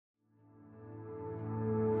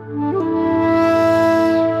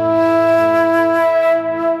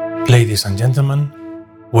Ladies and gentlemen,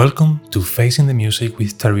 welcome to Facing the Music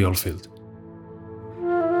with Terry Oldfield.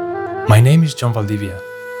 My name is John Valdivia,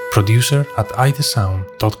 producer at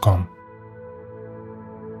ithesound.com.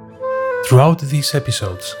 Throughout these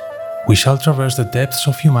episodes, we shall traverse the depths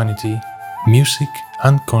of humanity, music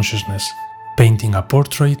and consciousness, painting a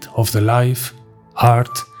portrait of the life,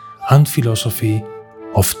 art and philosophy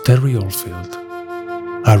of Terry Oldfield,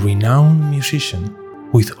 a renowned musician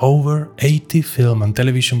with over 80 film and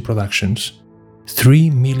television productions, 3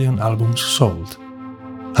 million albums sold,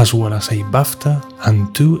 as well as a BAFTA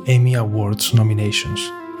and 2 Emmy Awards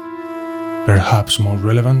nominations. Perhaps more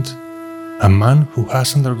relevant, a man who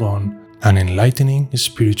has undergone an enlightening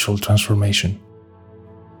spiritual transformation.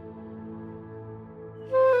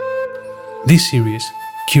 This series,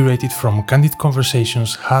 curated from candid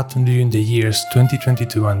conversations had during the years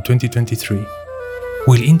 2022 and 2023,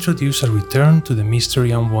 will introduce a return to the mystery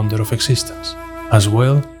and wonder of existence, as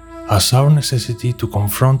well as our necessity to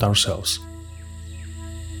confront ourselves.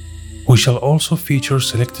 We shall also feature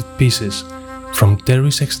selected pieces from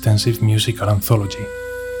Terry's extensive musical anthology.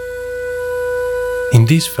 In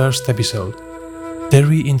this first episode,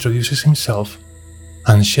 Terry introduces himself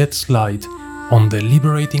and sheds light on the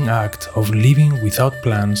liberating act of living without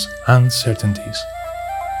plans and certainties,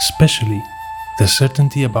 especially the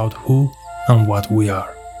certainty about who and what we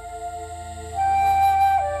are.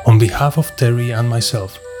 On behalf of Terry and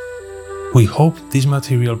myself, we hope this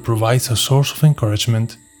material provides a source of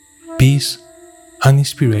encouragement, peace, and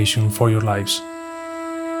inspiration for your lives.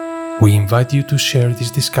 We invite you to share these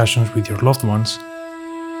discussions with your loved ones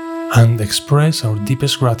and express our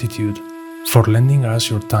deepest gratitude for lending us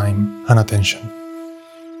your time and attention.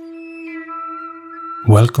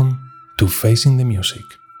 Welcome to Facing the Music.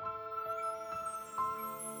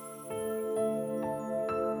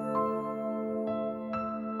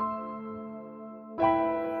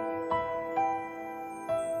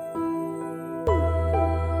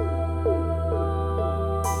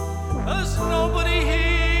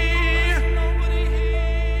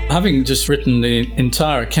 Having just written the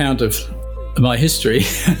entire account of my history,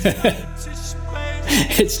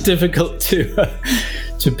 it's difficult to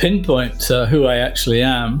pinpoint who I actually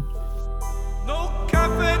am.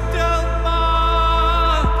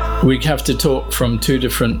 We have to talk from two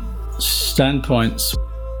different standpoints.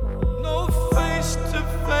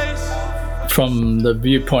 From the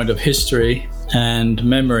viewpoint of history and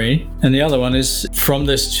memory, and the other one is from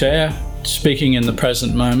this chair, speaking in the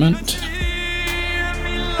present moment.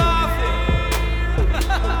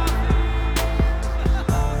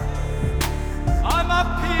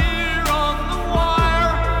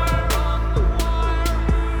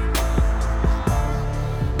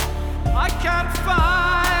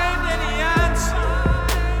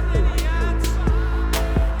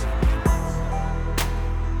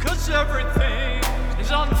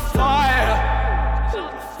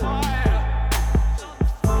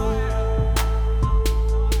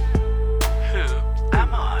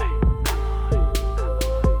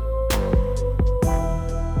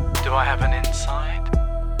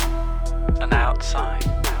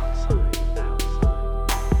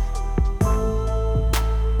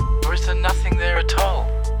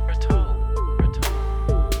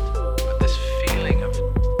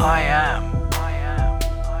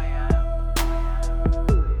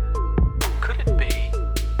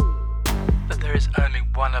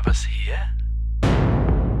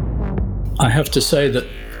 I have to say that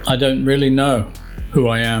I don't really know who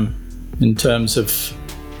I am in terms of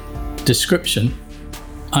description.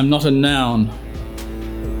 I'm not a noun.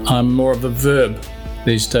 I'm more of a verb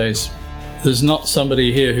these days. There's not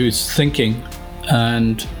somebody here who's thinking,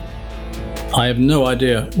 and I have no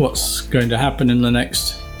idea what's going to happen in the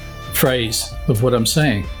next phrase of what I'm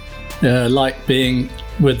saying. Like being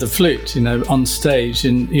with the flute, on stage,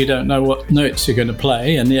 and you don't know what notes you're going to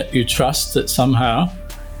play, and yet you trust that somehow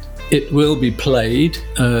it will be played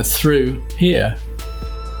through here.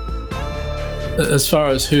 As far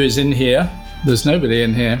as who is in here, there's nobody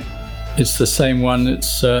in here. It's the same one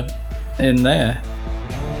that's in there.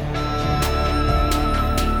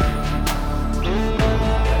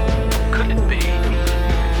 Could it be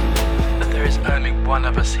that there is only one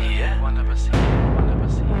of us here?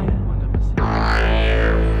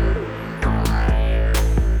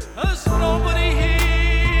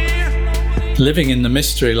 Living in the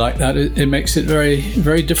mystery like that, it makes it very,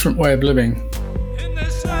 very different way of living.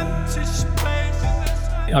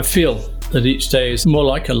 I feel that each day is more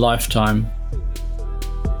like a lifetime.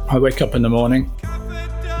 I wake up in the morning.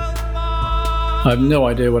 I have no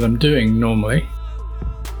idea what I'm doing normally.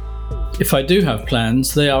 If I do have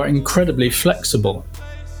plans, they are incredibly flexible.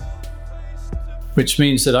 which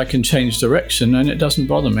means that I can change direction and it doesn't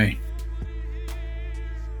bother me.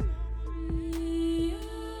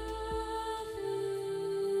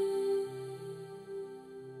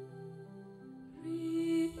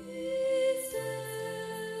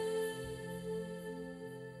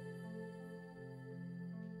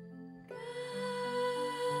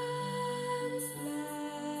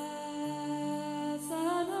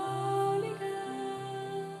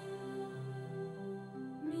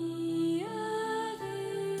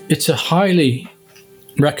 It's a highly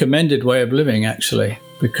recommended way of living, actually,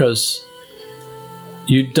 because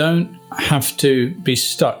you don't have to be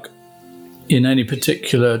stuck in any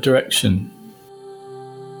particular direction.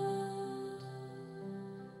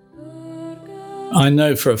 I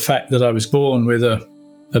know for a fact that I was born with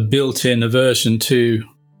a built-in aversion to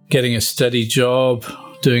getting a steady job,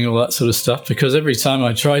 doing all that sort of stuff, because every time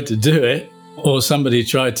I tried to do it, or somebody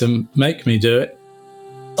tried to make me do it,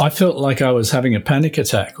 I felt like I was having a panic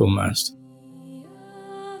attack almost.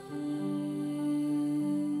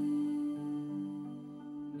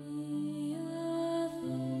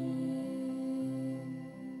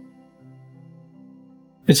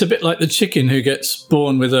 It's a bit like the chicken who gets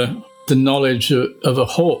born with the knowledge of a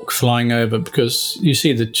hawk flying over, because you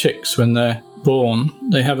see the chicks when they're born,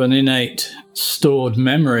 they have an innate stored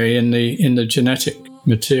memory in the genetic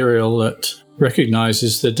material that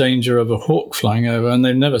recognizes the danger of a hawk flying over, and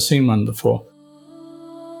they've never seen one before.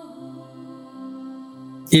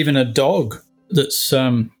 Even a dog that's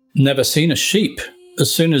never seen a sheep,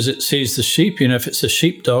 as soon as it sees the sheep, if it's a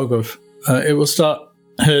sheepdog, it will start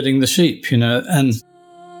herding the sheep, and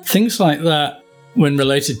things like that, when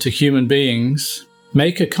related to human beings,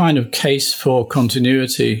 make a kind of case for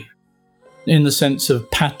continuity in the sense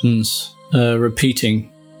of patterns repeating.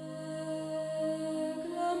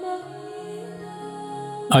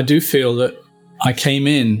 I do feel that I came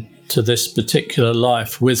in to this particular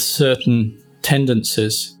life with certain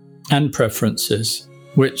tendencies and preferences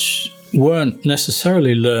which weren't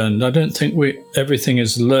necessarily learned. I don't think everything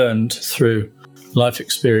is learned through life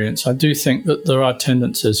experience. I do think that there are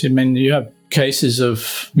tendencies. You have cases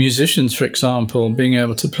of musicians, for example, being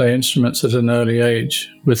able to play instruments at an early age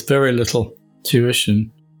with very little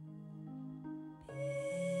tuition.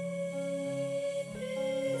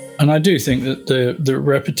 And I do think that the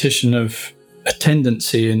repetition of a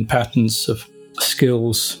tendency in patterns of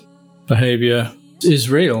skills, behaviour,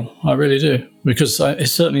 is real. I really do, because it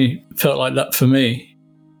certainly felt like that for me.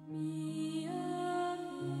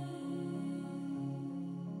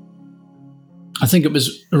 I think it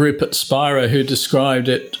was Rupert Spira who described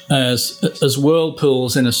it as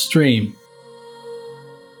whirlpools in a stream.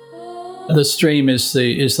 The stream is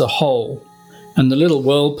the whole, and the little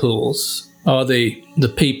whirlpools are the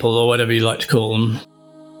people, or whatever you like to call them.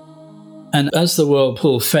 And as the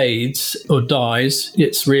whirlpool fades or dies,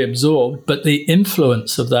 it's reabsorbed, but the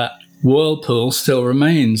influence of that whirlpool still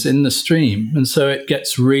remains in the stream, and so it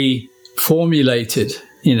gets reformulated.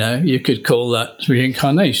 You could call that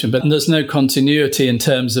reincarnation, but there's no continuity in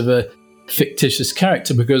terms of a fictitious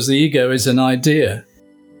character, because the ego is an idea.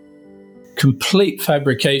 Complete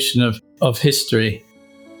fabrication of history.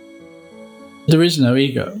 There is no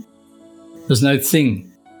ego. There's no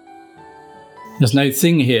thing. There's no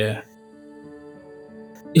thing here.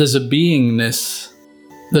 There's a beingness.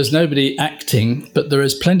 There's nobody acting, but there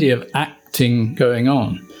is plenty of acting going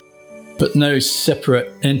on, but no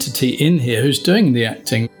separate entity in here who's doing the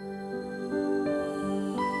acting.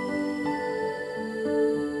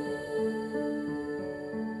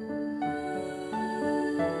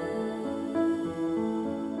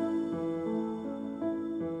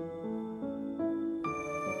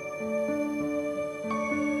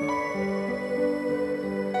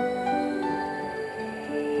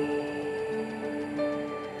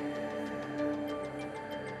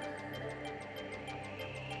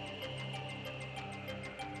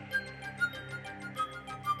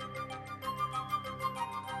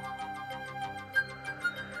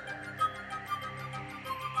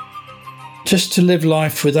 Just to live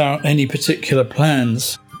life without any particular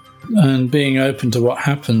plans and being open to what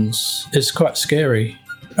happens is quite scary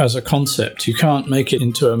as a concept. You can't make it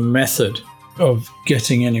into a method of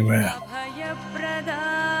getting anywhere.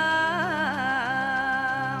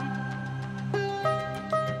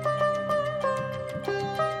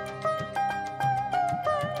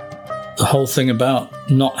 The whole thing about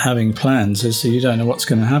not having plans is that you don't know what's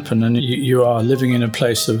going to happen, and you are living in a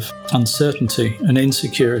place of uncertainty and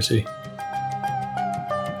insecurity.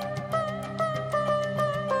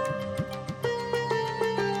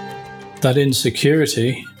 That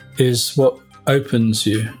insecurity is what opens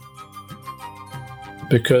you,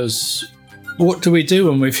 because What do we do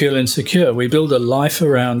when we feel insecure? We build a life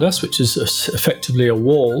around us, which is effectively a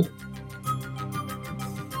wall,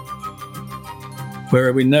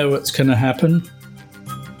 where we know what's going to happen.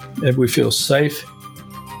 We feel safe.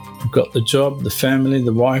 We've got the job, the family,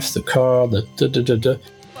 the wife, the car, the da-da-da-da.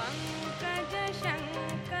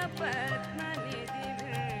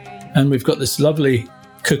 And we've got this lovely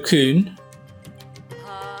cocoon,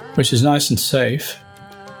 which is nice and safe,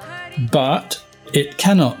 but it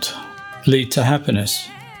cannot lead to happiness.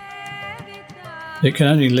 It can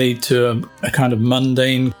only lead to a kind of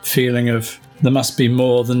mundane feeling of there must be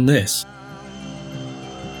more than this.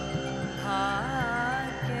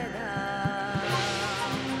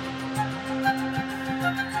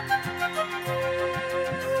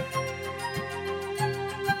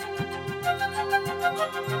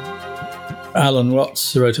 Alan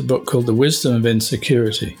Watts wrote a book called The Wisdom of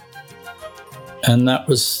Insecurity. And that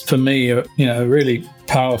was, for me, a really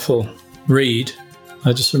powerful read.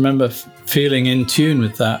 I just remember feeling in tune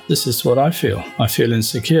with that. This is what I feel. I feel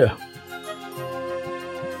insecure.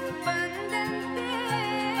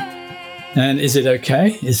 And is it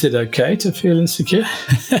okay? Is it okay to feel insecure?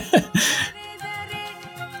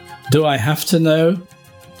 Do I have to know?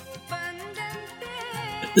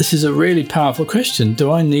 This is a really powerful question.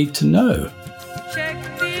 Do I need to know?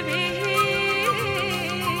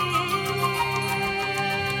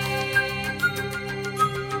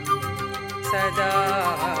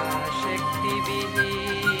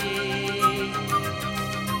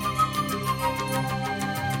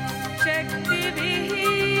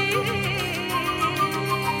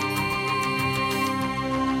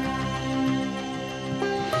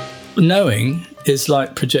 Knowing is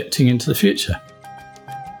like projecting into the future.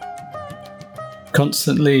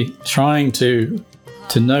 Constantly trying to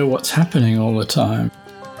know what's happening all the time.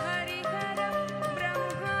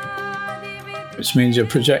 Which means you're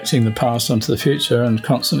projecting the past onto the future and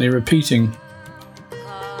constantly repeating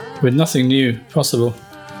with nothing new possible.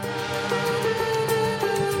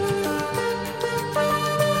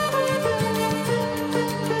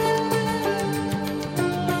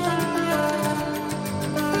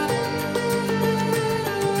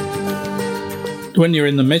 When you're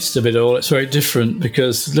in the midst of it all, it's very different,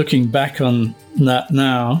 because looking back on that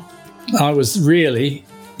now, I was really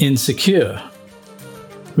insecure,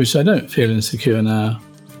 which I don't feel insecure now,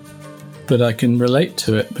 but I can relate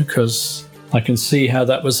to it because I can see how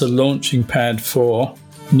that was a launching pad for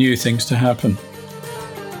new things to happen.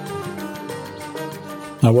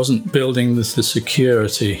 I wasn't building the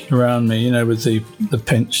security around me, with the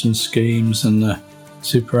pension schemes and the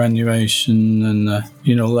superannuation and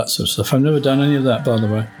all that sort of stuff. I've never done any of that, by the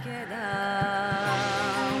way.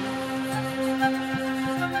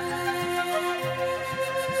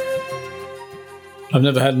 I've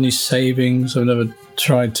never had any savings. I've never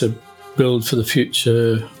tried to build for the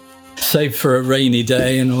future, save for a rainy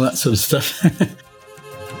day and all that sort of stuff.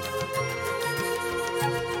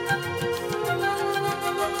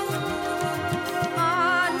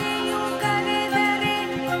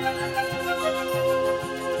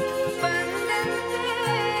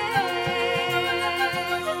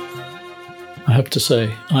 I have to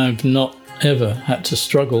say, I have not ever had to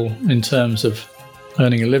struggle in terms of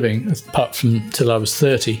earning a living, apart from till I was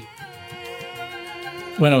 30.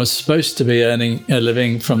 When I was supposed to be earning a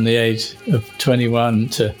living from the age of 21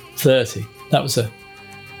 to 30, that was a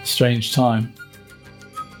strange time.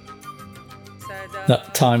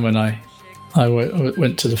 That time when I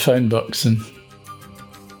went to the phone box and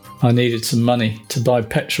I needed some money to buy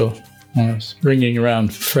petrol. I was ringing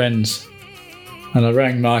around for friends and I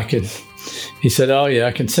rang Mike and he said, "Oh yeah,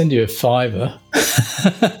 I can send you a £5."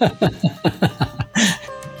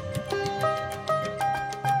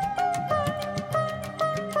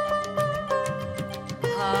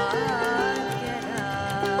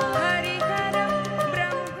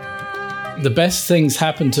 The best things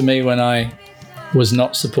happened to me when I was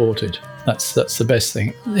not supported. That's the best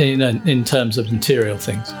thing, in terms of material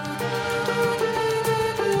things.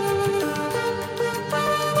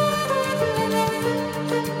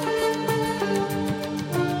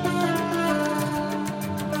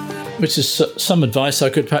 Which is some advice I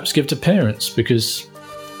could perhaps give to parents, because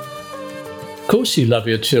of course you love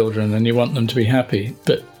your children and you want them to be happy,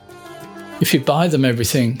 but if you buy them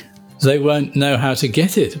everything, they won't know how to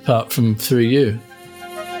get it apart from through you.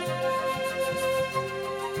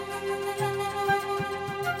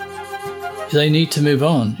 They need to move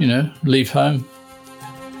on, leave home,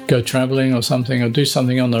 go travelling or something, or do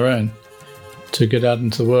something on their own to get out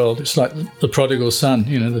into the world. It's like the prodigal son,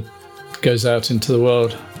 that goes out into the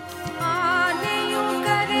world.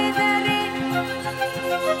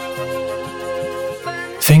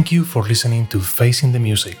 Thank you for listening to Facing the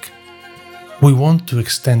Music. We want to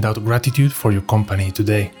extend our gratitude for your company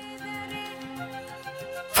today.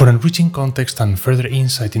 For enriching context and further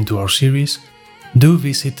insight into our series, do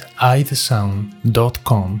visit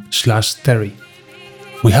ithesound.com/Terry.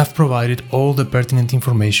 We have provided all the pertinent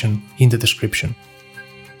information in the description.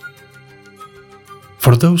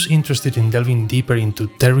 For those interested in delving deeper into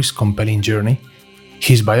Terry's compelling journey,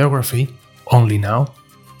 his biography, Only Now,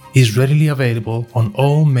 is readily available on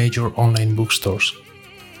all major online bookstores.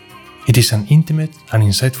 It is an intimate and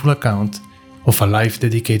insightful account of a life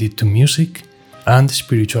dedicated to music and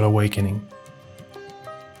spiritual awakening.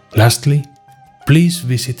 Lastly, please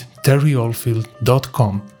visit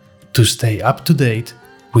terryoldfield.com to stay up to date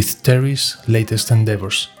with Terry's latest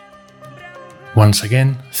endeavors. Once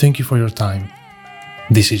again, thank you for your time.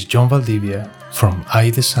 This is John Valdivia from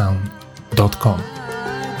ithesound.com.